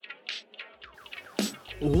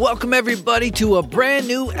Welcome everybody to a brand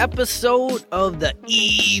new episode of the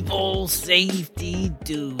Evil Safety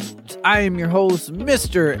Dudes. I am your host,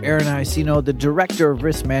 Mr. Aaron Icino, the Director of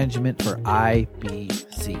Risk Management for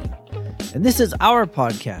IBC. And this is our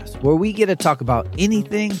podcast where we get to talk about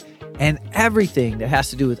anything and everything that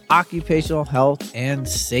has to do with occupational health and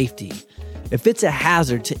safety. If it's a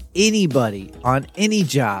hazard to anybody on any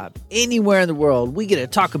job, anywhere in the world, we get to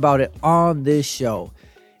talk about it on this show.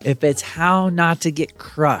 If it's how not to get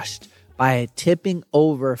crushed by a tipping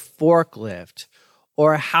over forklift,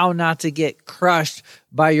 or how not to get crushed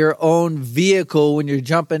by your own vehicle when you're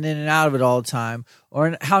jumping in and out of it all the time,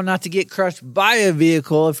 or how not to get crushed by a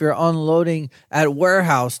vehicle if you're unloading at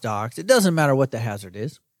warehouse docks, it doesn't matter what the hazard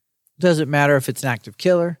is. It doesn't matter if it's an active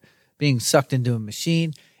killer, being sucked into a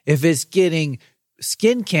machine, if it's getting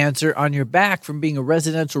skin cancer on your back from being a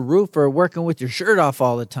residential roofer working with your shirt off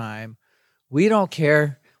all the time. We don't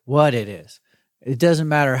care what it is. It doesn't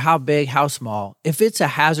matter how big, how small. If it's a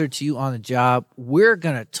hazard to you on the job, we're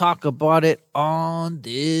going to talk about it on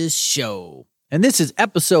this show. And this is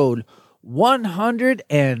episode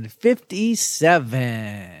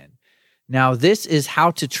 157. Now, this is How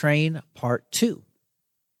to Train Part 2.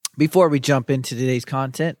 Before we jump into today's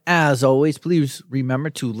content, as always, please remember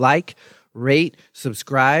to like, rate,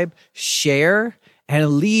 subscribe, share,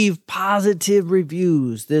 and leave positive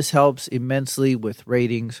reviews. This helps immensely with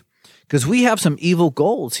ratings because we have some evil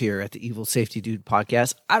goals here at the Evil Safety Dude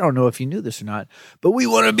podcast. I don't know if you knew this or not, but we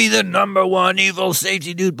want to be the number one Evil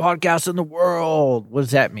Safety Dude podcast in the world. What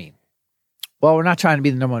does that mean? Well, we're not trying to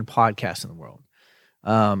be the number one podcast in the world.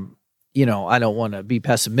 I don't want to be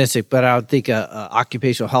pessimistic, but I would think a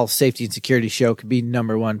occupational health, safety, and security show could be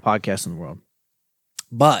number one podcast in the world.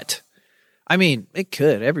 But I mean, it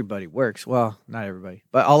could. Everybody works. Well, not everybody,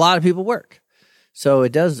 but a lot of people work. So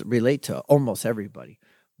it does relate to almost everybody.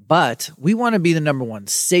 But we want to be the number one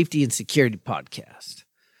safety and security podcast.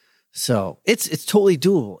 So it's totally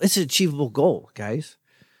doable. It's an achievable goal, guys.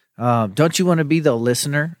 Don't you want to be the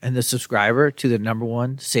listener and the subscriber to the number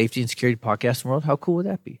one safety and security podcast in the world? How cool would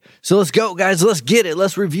that be? So let's go, guys. Let's get it.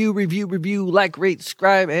 Let's review, like, rate,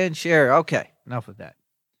 subscribe, and share. Okay, enough of that.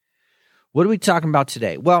 What are we talking about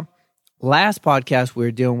today? Well, last podcast, we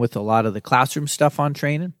were dealing with a lot of the classroom stuff on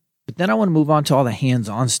training, but then I want to move on to all the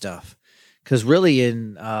hands-on stuff. Because really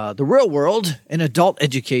in the real world, in adult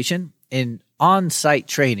education, in on-site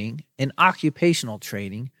training, in occupational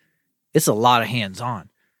training, it's a lot of hands-on.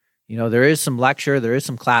 You know, there is some lecture, there is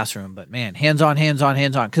some classroom, but man, hands-on.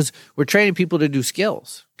 Because we're training people to do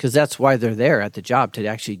skills, because that's why they're there at the job, to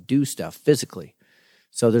actually do stuff physically.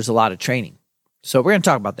 So there's a lot of training. So we're going to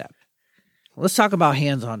talk about that. Let's talk about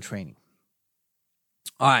hands-on training.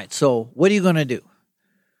 All right, so what are you going to do?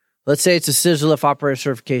 Let's say it's a scissor lift operator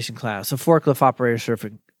certification class, a forklift operator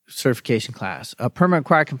certification class, a permanent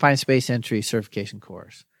required confined space entry certification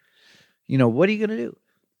course. You know, what are you going to do?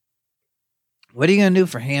 What are you going to do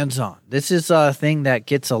for hands-on? This is a thing that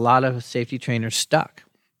gets a lot of safety trainers stuck.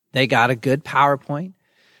 They got a good PowerPoint.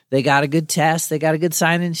 They got a good test. They got a good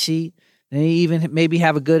sign-in sheet. They even maybe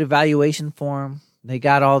have a good evaluation form. They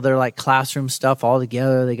got all their classroom stuff all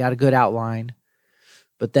together. They got a good outline.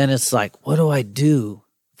 But then it's like, what do I do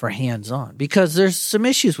for hands-on? Because there's some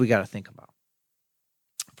issues we got to think about.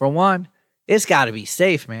 For one, it's got to be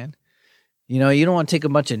safe, man. You know, you don't want to take a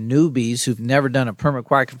bunch of newbies who've never done a permanent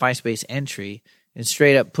required confined space entry and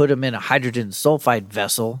straight up put them in a hydrogen sulfide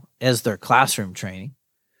vessel as their classroom training.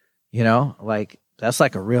 You know, that's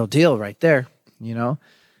like a real deal right there. You know,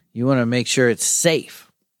 you want to make sure it's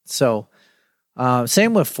safe. So,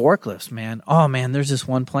 same with forklifts, man. Oh, man, there's this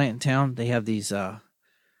one plant in town. They have these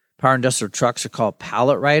power industrial trucks are called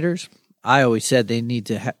pallet riders. I always said they need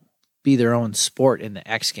to be their own sport in the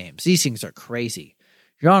X Games. These things are crazy.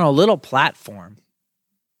 You're on a little platform,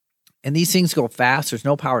 and these things go fast. There's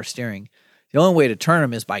no power steering. The only way to turn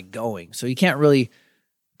them is by going. So you can't really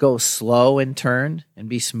go slow and turn and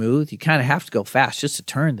be smooth. You kind of have to go fast just to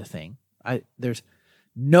turn the thing. There's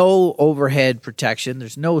no overhead protection.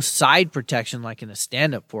 There's no side protection like in a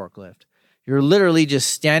stand-up forklift. You're literally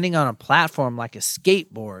just standing on a platform like a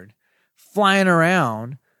skateboard, flying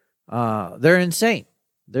around. They're insane.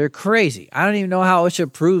 They're crazy. I don't even know how OSHA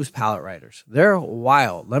approves pallet riders. They're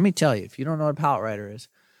wild. Let me tell you, if you don't know what a pallet rider is,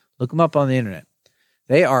 look them up on the internet.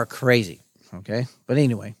 They are crazy, okay? But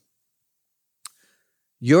anyway,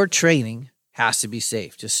 your training has to be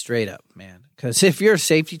safe, just straight up, man. Because if you're a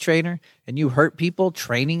safety trainer and you hurt people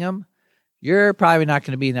training them, you're probably not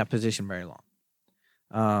going to be in that position very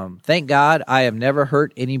long. Thank God I have never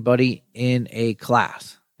hurt anybody in a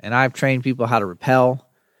class. And I've trained people how to rappel,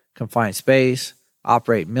 confined space,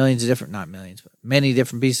 operate millions of different, not millions, but many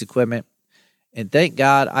different pieces of equipment. And thank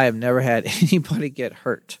God I have never had anybody get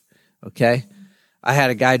hurt, okay? I had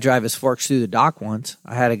a guy drive his forks through the dock once.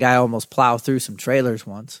 I had a guy almost plow through some trailers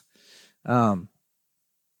once. But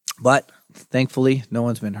thankfully, no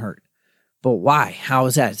one's been hurt. But why? How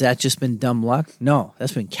is that? Has that just been dumb luck? No,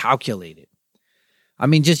 that's been calculated. I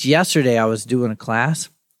mean, just yesterday I was doing a class.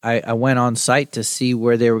 I went on site to see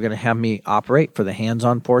where they were going to have me operate for the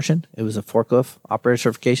hands-on portion. It was a forklift operator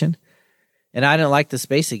certification. And I didn't like the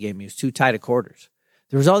space they gave me. It was too tight of quarters.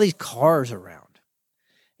 There was all these cars around.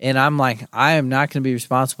 And I'm like, I am not going to be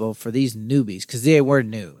responsible for these newbies because they were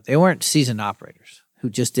new. They weren't seasoned operators who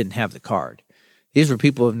just didn't have the card. These were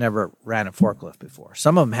people who have never ran a forklift before.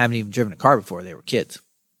 Some of them haven't even driven a car before they were kids.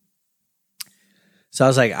 So I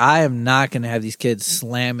was like, I am not going to have these kids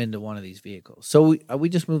slam into one of these vehicles. So we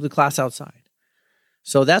just moved the class outside.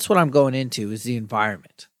 So that's what I'm going into is the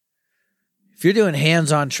environment. If you're doing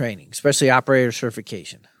hands-on training, especially operator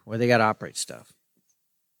certification, where they got to operate stuff,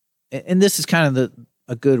 and this is kind of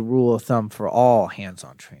a good rule of thumb for all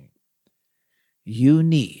hands-on training, you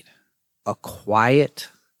need a quiet,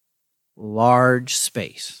 large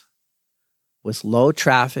space with low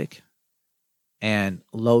traffic and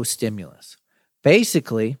low stimulus.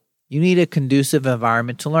 Basically, you need a conducive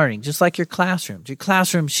environment to learning, just like your classrooms. Your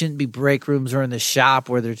classrooms shouldn't be break rooms or in the shop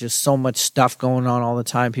where there's just so much stuff going on all the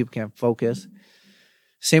time, people can't focus.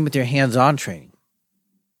 Same with your hands-on training.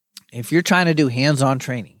 If you're trying to do hands-on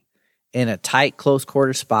training in a tight,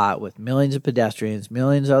 close-quarter spot with millions of pedestrians,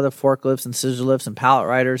 millions of other forklifts and scissor lifts and pallet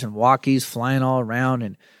riders and walkies flying all around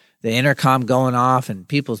and the intercom going off and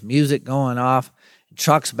people's music going off, and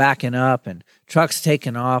trucks backing up and trucks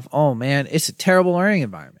taking off. Oh, man, it's a terrible learning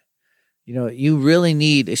environment. You know, you really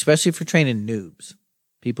need, especially if you're training noobs,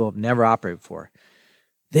 people who have never operated before,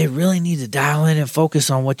 they really need to dial in and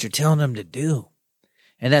focus on what you're telling them to do.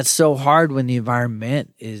 And that's so hard when the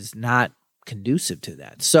environment is not conducive to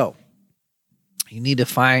that. So you need to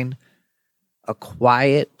find a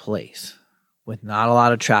quiet place with not a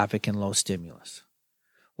lot of traffic and low stimulus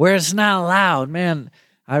where it's not loud. Man,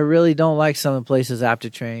 I really don't like some of the places I have to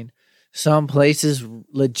train. Some places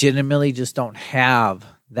legitimately just don't have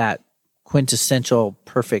that quintessential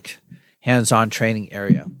perfect hands-on training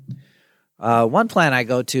area. One plant I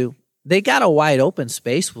go to, they got a wide open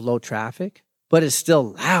space with low traffic, but it's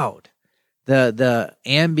still loud. The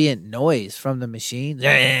ambient noise from the machine. I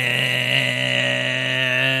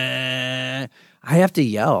have to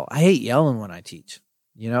yell. I hate yelling when I teach.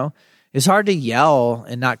 You know, it's hard to yell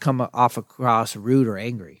and not come off across rude or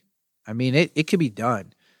angry. I mean, it can be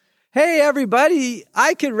done. Hey, everybody,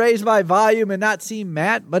 I can raise my volume and not seem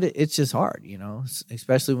mad, but it's just hard, you know,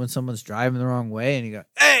 especially when someone's driving the wrong way and you go,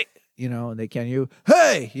 hey, you know, and they can't hear you.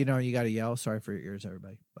 Hey, you know, you got to yell. Sorry for your ears,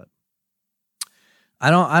 everybody. But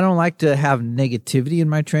I don't like to have negativity in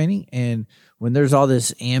my training. And when there's all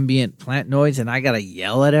this ambient plant noise and I got to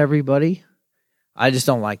yell at everybody, I just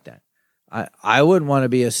don't like that. I wouldn't want to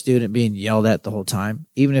be a student being yelled at the whole time,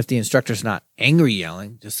 even if the instructor's not angry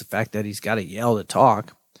yelling, just the fact that he's got to yell to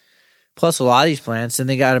talk. Plus, a lot of these plants, and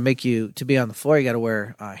they got to make you, to be on the floor, you got to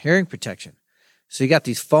wear hearing protection. So you got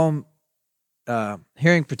these foam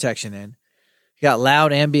hearing protection in. You got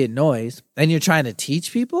loud ambient noise, and you're trying to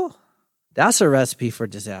teach people? That's a recipe for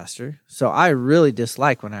disaster. So I really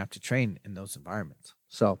dislike when I have to train in those environments.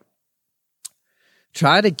 So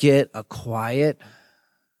try to get a quiet,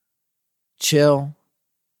 chill,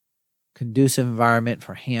 conducive environment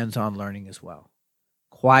for hands-on learning as well.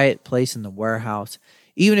 Quiet place in the warehouse.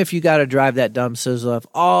 Even if you got to drive that dumb scissor lift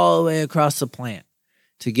all the way across the plant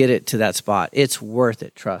to get it to that spot, it's worth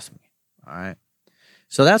it. Trust me. All right.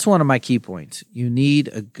 So that's one of my key points. You need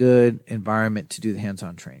a good environment to do the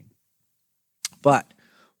hands-on training. But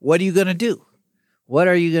what are you going to do? What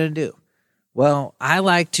are you going to do? Well, I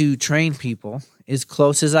like to train people as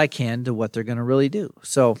close as I can to what they're going to really do.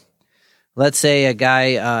 So let's say a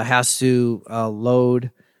guy has to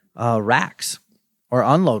load racks or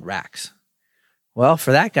unload racks. Well,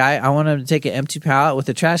 for that guy, I want him to take an empty pallet with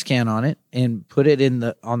a trash can on it and put it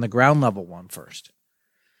on the ground level one first.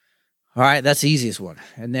 All right, that's the easiest one.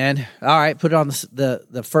 And then, all right, put it on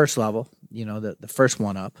the first level, you know, the first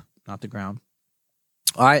one up, not the ground.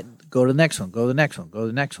 All right, go to the next one, go to the next one, go to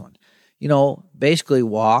the next one. You know, basically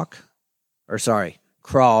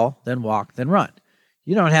crawl, then walk, then run.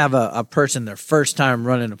 You don't have a person their first time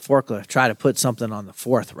running a forklift try to put something on the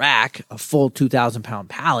fourth rack, a full 2,000-pound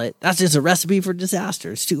pallet. That's just a recipe for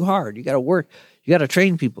disaster. It's too hard. You got to work. You got to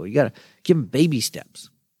train people. You got to give them baby steps.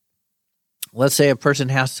 Let's say a person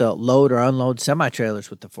has to load or unload semi-trailers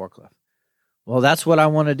with the forklift. Well, that's what I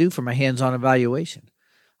want to do for my hands-on evaluation.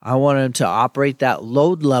 I want them to operate that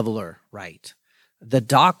load leveler right, the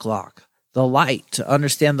dock lock, the light, to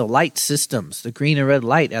understand the light systems, the green and red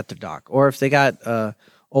light at the dock. Or if they got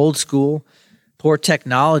old school, poor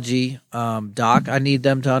technology dock, I need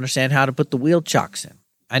them to understand how to put the wheel chocks in.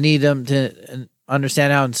 I need them to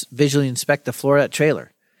understand how to visually inspect the floor of that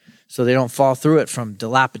trailer so they don't fall through it from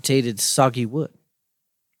dilapidated, soggy wood.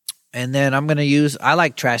 And then I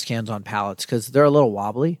like trash cans on pallets because they're a little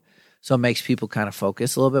wobbly, so it makes people kind of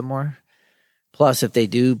focus a little bit more. Plus, if they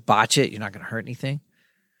do botch it, you're not going to hurt anything.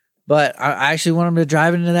 But I actually want them to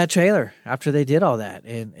drive into that trailer after they did all that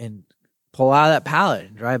and pull out of that pallet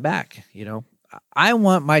and drive back. I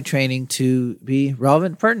want my training to be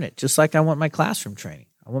relevant and pertinent, just like I want my classroom training.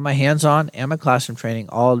 I want my hands-on and my classroom training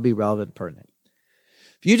all to be relevant and pertinent.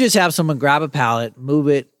 If you just have someone grab a pallet, move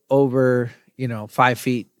it over, 5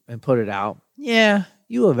 feet and put it out, yeah,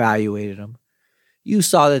 you evaluated them. You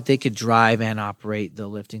saw that they could drive and operate the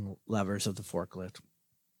lifting levers of the forklift.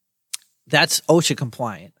 That's OSHA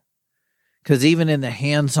compliant. Because even in the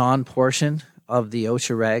hands-on portion of the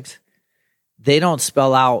OSHA regs, they don't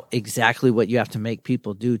spell out exactly what you have to make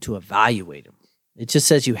people do to evaluate them. It just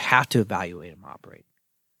says you have to evaluate them operate.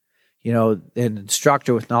 An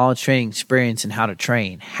instructor with knowledge, training, experience, and how to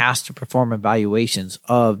train has to perform evaluations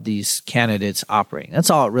of these candidates operating. That's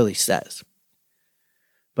all it really says.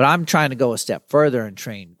 But I'm trying to go a step further and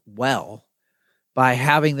train well by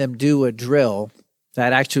having them do a drill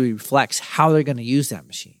that actually reflects how they're going to use that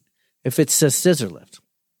machine. If it's a scissor lift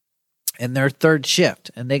and their third shift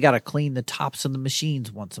and they got to clean the tops of the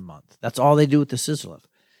machines once a month, that's all they do with the scissor lift.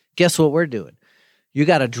 Guess what we're doing? You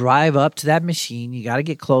got to drive up to that machine. You got to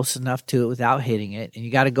get close enough to it without hitting it. And you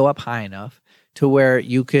got to go up high enough to where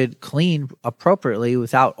you could clean appropriately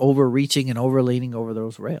without overreaching and overleaning over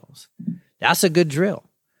those rails. That's a good drill,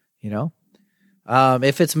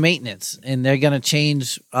 If it's maintenance and they're going to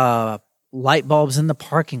change light bulbs in the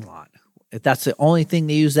parking lot, if that's the only thing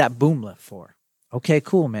they use that boom lift for, okay,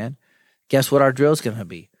 cool, man. Guess what our drill is going to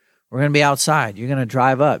be? We're going to be outside. You're going to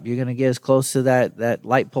drive up. You're going to get as close to that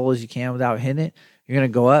light pole as you can without hitting it. You're going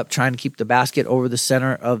to go up, trying to keep the basket over the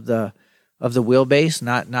center of the wheelbase,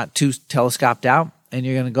 not too telescoped out. And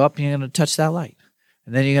you're going to go up and you're going to touch that light.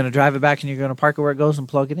 And then you're going to drive it back and you're going to park it where it goes and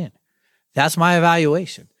plug it in. That's my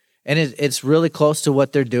evaluation. And it's really close to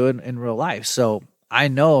what they're doing in real life. So I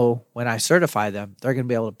know when I certify them, they're going to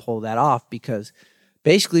be able to pull that off because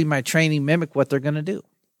basically my training mimic what they're going to do.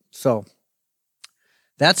 So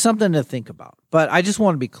that's something to think about. But I just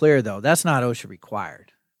want to be clear, though, that's not OSHA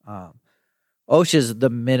required. OSHA is the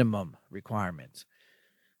minimum requirements.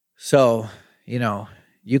 So,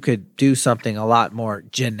 you could do something a lot more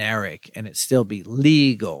generic and it still be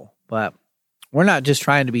legal. But we're not just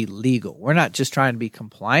trying to be legal. We're not just trying to be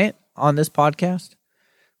compliant on this podcast.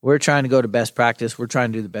 We're trying to go to best practice. We're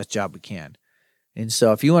trying to do the best job we can. And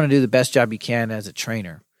so if you want to do the best job you can as a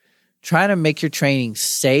trainer, try to make your training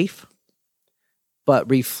safe, but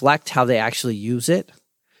reflect how they actually use it.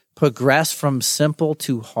 Progress from simple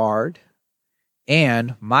to hard.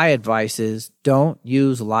 And my advice is don't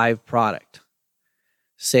use live product.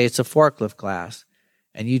 Say it's a forklift class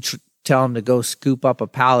and you tell them to go scoop up a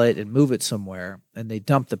pallet and move it somewhere and they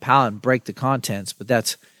dump the pallet and break the contents, but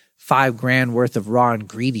that's $5,000 worth of raw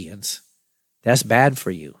ingredients. That's bad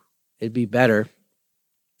for you. It'd be better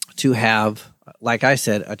to have, like I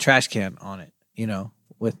said, a trash can on it,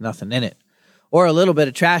 with nothing in it, or a little bit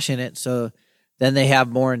of trash in it. So then they have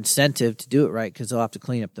more incentive to do it right because they'll have to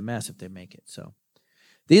clean up the mess if they make it. So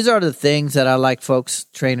these are the things that I like folks,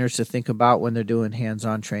 trainers, to think about when they're doing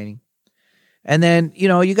hands-on training. And then,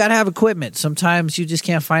 you got to have equipment. Sometimes you just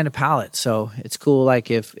can't find a pallet. So it's cool,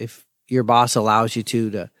 like if your boss allows you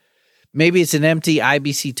to maybe it's an empty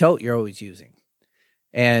IBC tote you're always using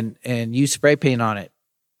and you spray paint on it.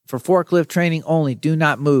 For forklift training only, do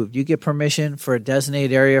not move. You get permission for a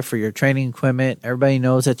designated area for your training equipment. Everybody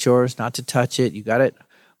knows that's yours, not to touch it. You got it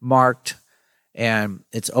marked, and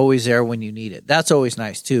it's always there when you need it. That's always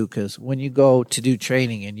nice, too, because when you go to do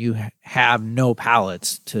training and you have no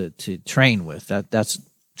pallets to train with, that's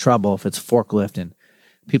trouble if it's a forklift and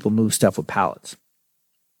people move stuff with pallets.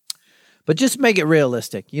 But just make it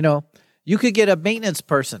realistic. You could get a maintenance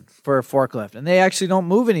person for a forklift, and they actually don't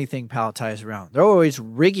move anything palletized around. They're always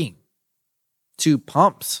rigging to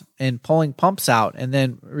pumps and pulling pumps out and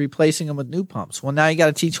then replacing them with new pumps. Well, now you got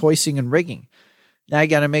to teach hoisting and rigging. Now you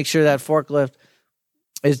got to make sure that forklift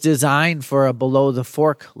is designed for a below the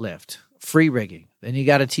fork lift, free rigging. Then you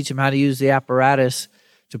got to teach them how to use the apparatus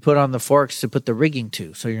to put on the forks to put the rigging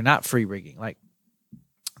to, so you're not free rigging.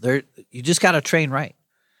 You just got to train right.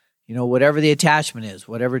 Whatever the attachment is,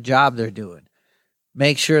 whatever job they're doing,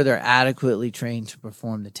 make sure they're adequately trained to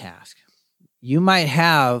perform the task. You might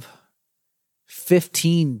have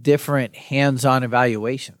 15 different hands-on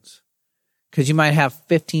evaluations, because you might have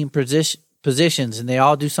 15 positions and they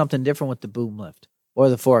all do something different with the boom lift or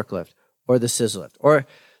the forklift or the scissor lift, or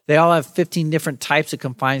they all have 15 different types of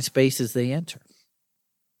confined spaces they enter.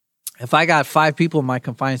 If I got 5 people in my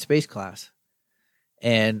confined space class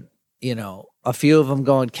and, a few of them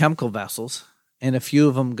go in chemical vessels and a few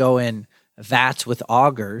of them go in vats with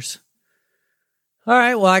augers, all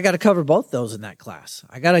right, well, I got to cover both those in that class.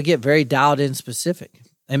 I got to get very dialed in specific.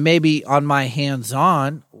 And maybe on my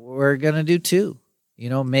hands-on, we're going to do 2.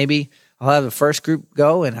 Maybe I'll have the first group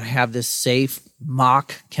go and I have this safe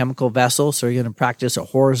mock chemical vessel. So you're going to practice a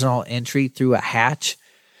horizontal entry through a hatch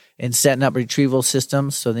and setting up retrieval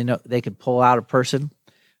systems so they know they can pull out a person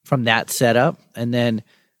from that setup. And then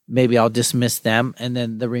maybe I'll dismiss them. And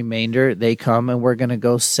then the remainder, they come and we're going to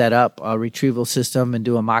go set up a retrieval system and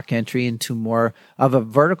do a mock entry into more of a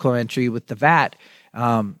vertical entry with the vat.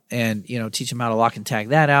 And, teach them how to lock and tag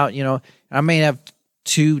that out. I may have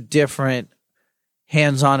 2 different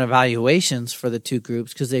hands-on evaluations for the 2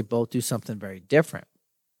 groups because they both do something very different.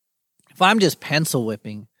 If I'm just pencil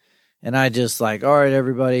whipping and I just all right,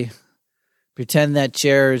 everybody, pretend that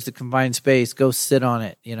chair is the confined space, go sit on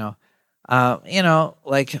it,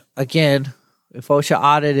 again, if OSHA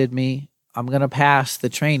audited me, I'm going to pass the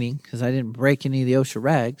training because I didn't break any of the OSHA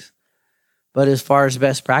regs. But as far as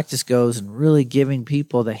best practice goes and really giving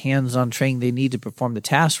people the hands-on training they need to perform the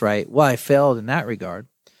task right, well, I failed in that regard.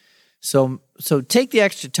 So take the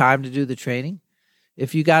extra time to do the training.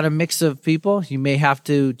 If you got a mix of people, you may have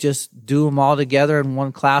to just do them all together in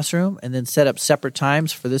one classroom and then set up separate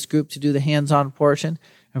times for this group to do the hands-on portion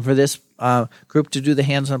and for this group to do the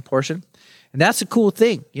hands-on portion. And that's a cool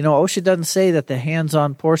thing. OSHA doesn't say that the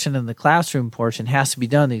hands-on portion and the classroom portion has to be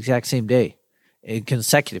done the exact same day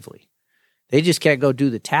consecutively. They just can't go do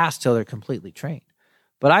the task till they're completely trained.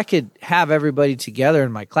 But I could have everybody together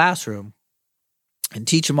in my classroom and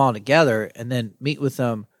teach them all together and then meet with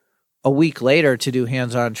them a week later to do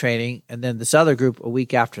hands-on training, and then this other group a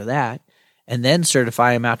week after that, and then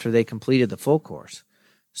certify them after they completed the full course.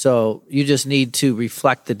 So you just need to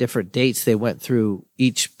reflect the different dates they went through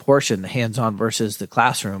each portion, the hands-on versus the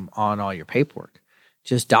classroom, on all your paperwork.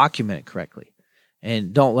 Just document it correctly,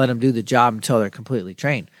 and don't let them do the job until they're completely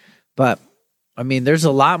trained. But, there's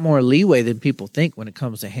a lot more leeway than people think when it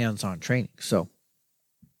comes to hands-on training. So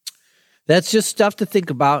that's just stuff to think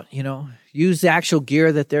about, Use the actual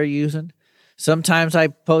gear that they're using. Sometimes I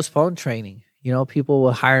postpone training. People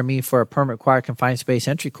will hire me for a permit required confined space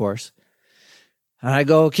entry course. And I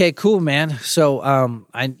go, okay, cool, man. So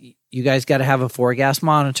you guys got to have a 4-gas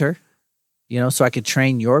monitor, so I could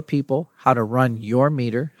train your people how to run your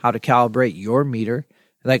meter, how to calibrate your meter.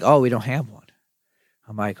 They're like, oh, we don't have one.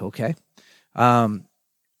 I'm like, okay.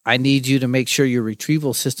 I need you to make sure your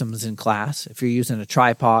retrieval system is in class. If you're using a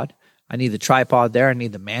tripod, I need the tripod there. I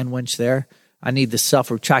need the man winch there. I need the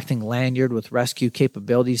self-retracting lanyard with rescue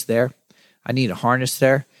capabilities there. I need a harness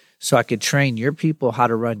there so I could train your people how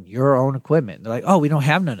to run your own equipment. They're like, oh, we don't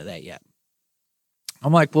have none of that yet.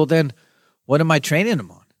 I'm like, well, then what am I training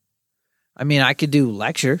them on? I could do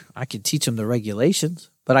lecture. I could teach them the regulations,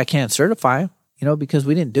 but I can't certify them, because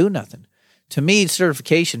we didn't do nothing. To me,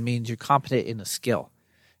 certification means you're competent in a skill.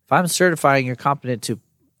 If I'm certifying you're competent to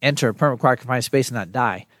enter a permit required confined space and not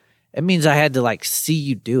die, it means I had to see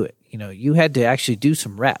you do it. You had to actually do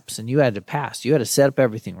some reps and you had to pass. You had to set up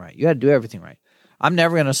everything right. You had to do everything right. I'm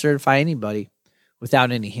never going to certify anybody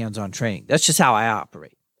without any hands-on training. That's just how I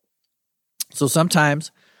operate. So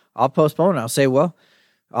sometimes I'll postpone. I'll say, well,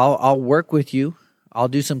 I'll work with you. I'll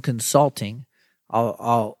do some consulting.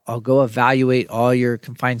 I'll go evaluate all your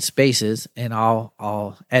confined spaces and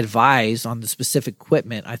I'll advise on the specific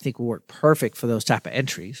equipment I think will work perfect for those type of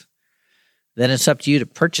entries. Then it's up to you to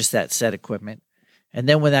purchase that set equipment. And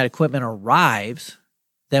then when that equipment arrives,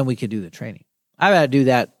 then we can do the training. I've had to do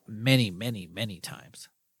that many, many, many times,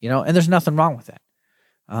 and there's nothing wrong with that.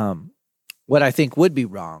 What I think would be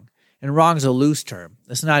wrong, and wrong is a loose term.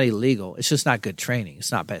 It's not illegal. It's just not good training.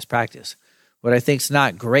 It's not best practice. What I think is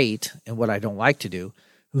not great and what I don't like to do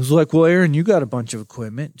is well, Aaron, you got a bunch of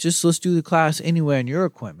equipment. Let's do the class anyway on your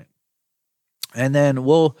equipment. And then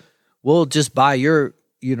we'll just buy your,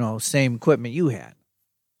 same equipment you had.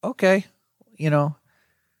 Okay.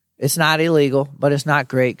 It's not illegal, but it's not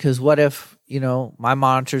great because what if, my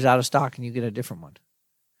monitor's out of stock and you get a different one?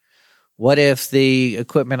 What if the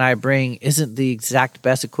equipment I bring isn't the exact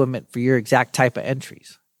best equipment for your exact type of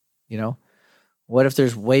entries? What if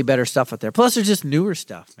there's way better stuff out there? Plus, there's just newer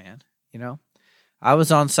stuff, man. I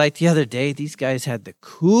was on site the other day. These guys had the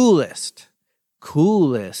coolest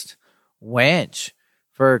winch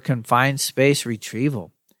for confined space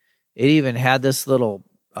retrieval. It even had this little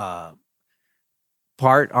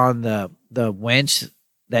part on the winch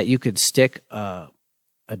that you could stick a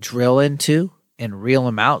drill into and reel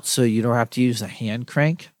them out so you don't have to use a hand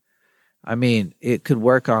crank. I mean, it could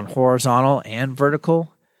work on horizontal and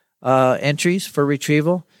vertical entries for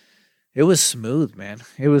retrieval. It was smooth, man.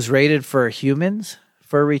 It was rated for humans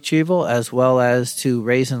for retrieval as well as to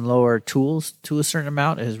raise and lower tools to a certain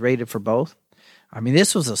amount. It is rated for both. I mean,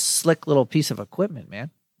 this was a slick little piece of equipment,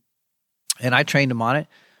 man. And I trained them on it.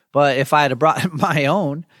 But if I had brought my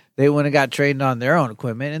own, they wouldn't have got trained on their own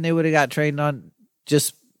equipment, and they would have got trained on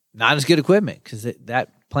just not as good equipment because that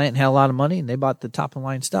plant had a lot of money and they bought the top of the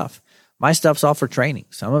line stuff. My stuff's all for training.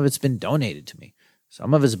 Some of it's been donated to me.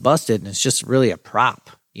 Some of it's busted, and it's just really a prop,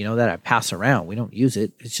 that I pass around. We don't use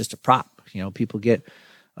it. It's just a prop. People get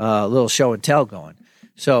a little show and tell going.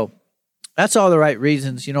 So that's all the right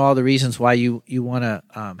reasons, all the reasons why you want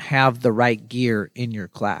to have the right gear in your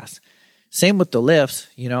class. Same with the lifts.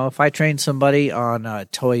 If I train somebody on a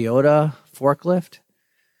Toyota forklift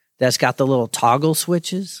that's got the little toggle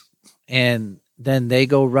switches and then they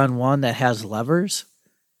go run one that has levers,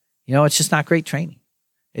 it's just not great training.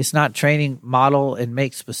 It's not training model and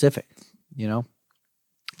make specific,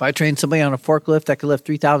 If I train somebody on a forklift that could lift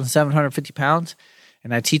 3,750 pounds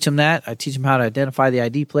and I teach them that, I teach them how to identify the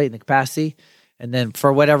ID plate and the capacity, and then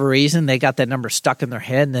for whatever reason, they got that number stuck in their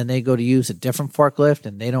head, and then they go to use a different forklift,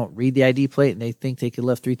 and they don't read the ID plate, and they think they can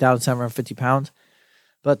lift 3,750 pounds.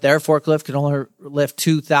 But their forklift can only lift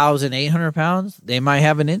 2,800 pounds. They might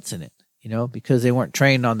have an incident, because they weren't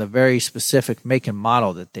trained on the very specific make and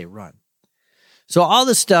model that they run. So all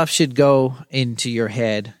this stuff should go into your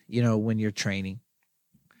head, when you're training,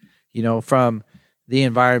 from the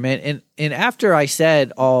environment. And after I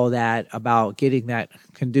said all that about getting that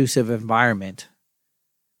conducive environment,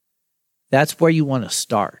 that's where you want to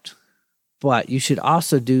start. But you should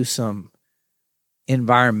also do some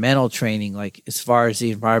environmental training, like as far as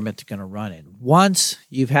the environment they're going to run in. Once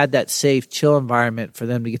you've had that safe, chill environment for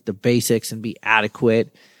them to get the basics and be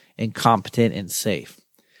adequate and competent and safe,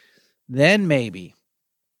 then maybe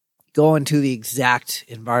go into the exact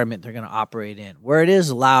environment they're going to operate in, where it is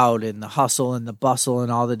loud and the hustle and the bustle and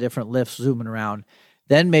all the different lifts zooming around.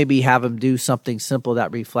 Then maybe have them do something simple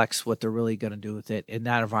that reflects what they're really going to do with it in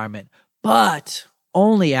that environment, but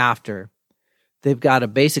only after they've got a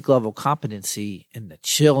basic level competency in the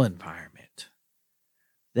chill environment.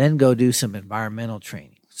 Then go do some environmental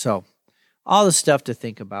training. So all the stuff to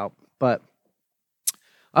think about. But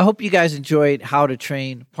I hope you guys enjoyed How to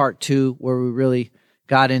Train Part 2, where we really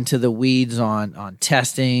got into the weeds on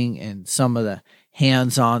testing and some of the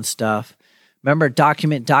hands-on stuff. Remember,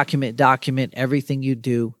 document everything you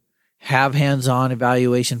do. Have hands-on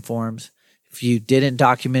evaluation forms. If you didn't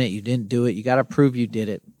document it, you didn't do it. You got to prove you did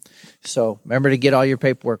it. So remember to get all your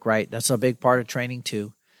paperwork right. That's a big part of training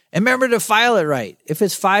too. And remember to file it right. If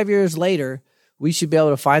it's 5 years later, we should be able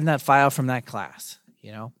to find that file from that class,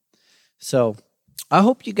 So I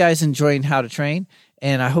hope you guys enjoying How to Train,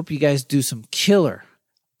 and I hope you guys do some killer,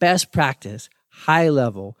 best practice, high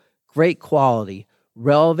level, great quality,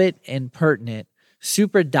 relevant and pertinent,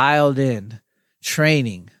 super dialed in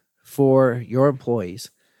training for your employees.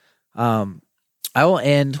 I will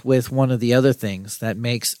end with one of the other things that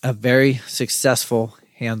makes a very successful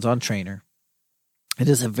hands-on trainer. It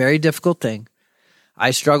is a very difficult thing.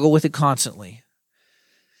 I struggle with it constantly.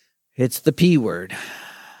 It's the P word,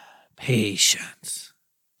 patience.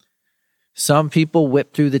 Some people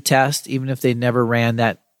whip through the test even if they never ran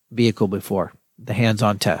that vehicle before, the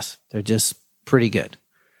hands-on test. They're just pretty good.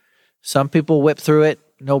 Some people whip through it,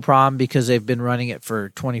 no problem, because they've been running it for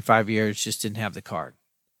 25 years, just didn't have the card.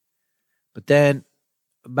 But then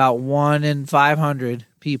about 1 in 500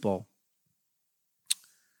 people,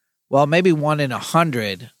 well, maybe 1 in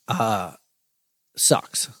 100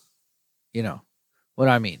 sucks. You know what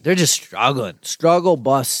I mean? They're just struggling. Struggle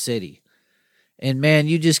bus city. And man,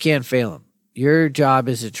 you just can't fail them. Your job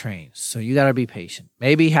is to train, so you got to be patient.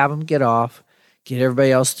 Maybe have them get off, get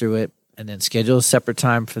everybody else through it, and then schedule a separate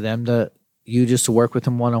time for them just to work with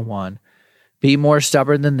them one-on-one. Be more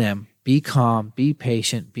stubborn than them. Be calm. Be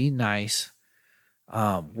patient. Be nice.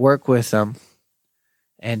 Work with them.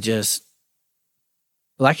 And just,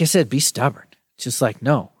 like I said, be stubborn. Just like,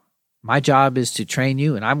 no, my job is to train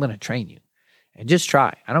you, and I'm going to train you. And just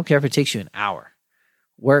try. I don't care if it takes you an hour.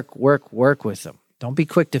 Work with them. Don't be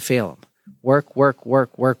quick to fail them. Work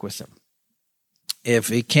with them. If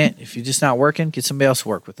you're just not working, get somebody else to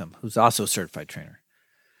work with them who's also a certified trainer.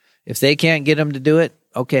 If they can't get them to do it,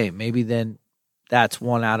 okay, maybe then that's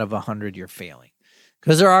 1 out of 100 you're failing.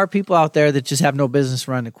 Because there are people out there that just have no business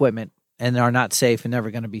running equipment and are not safe and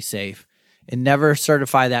never going to be safe. and never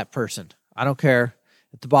certify that person. I don't care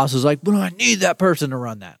if the boss is like, but I need that person to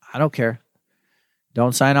run that. I don't care.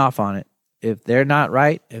 Don't sign off on it. If they're not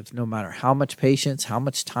right, if no matter how much patience, how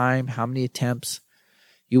much time, how many attempts,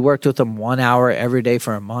 you worked with them 1 hour every day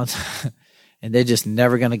for a month and they're just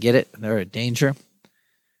never going to get it, they're a danger,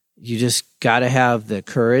 you just got to have the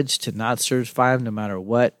courage to not certify them no matter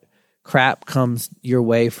what crap comes your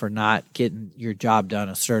way for not getting your job done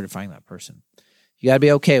of certifying that person. You got to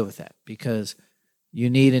be okay with that because you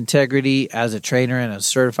need integrity as a trainer and a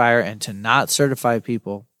certifier, and to not certify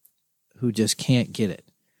people who just can't get it.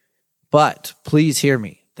 But please hear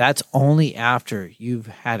me. That's only after you've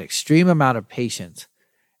had extreme amount of patience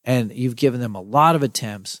and you've given them a lot of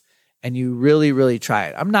attempts and you really, really try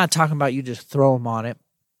it. I'm not talking about you just throw them on it.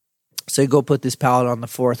 Say, go put this pallet on the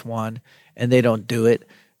fourth one and they don't do it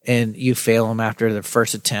and you fail them after their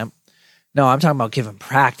first attempt. No, I'm talking about giving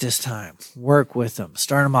practice time, work with them,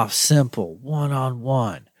 start them off simple,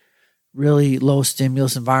 one-on-one, really low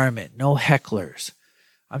stimulus environment, no hecklers.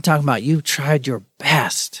 I'm talking about you tried your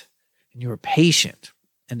best and you were patient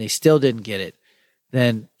and they still didn't get it.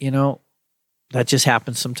 Then, that just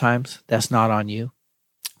happens sometimes. That's not on you.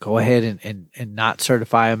 Go ahead and not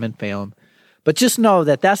certify them and fail them. But just know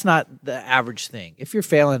that that's not the average thing. If you're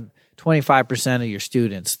failing 25% of your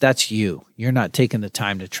students, that's you. You're not taking the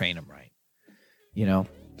time to train them right.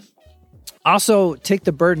 Also, take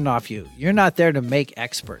the burden off you. You're not there to make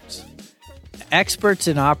experts. Experts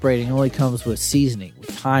in operating only comes with seasoning,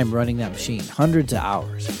 with time running that machine, hundreds of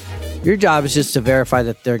hours. Your job is just to verify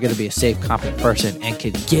that they're going to be a safe, competent person and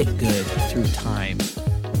can get good through time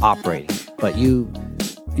operating. But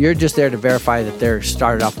you're just there to verify that they're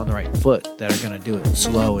started off on the right foot, that are going to do it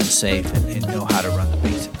slow and safe and know how to run the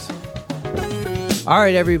basics. All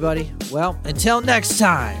right, everybody. Well, until next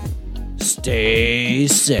time, stay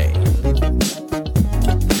safe.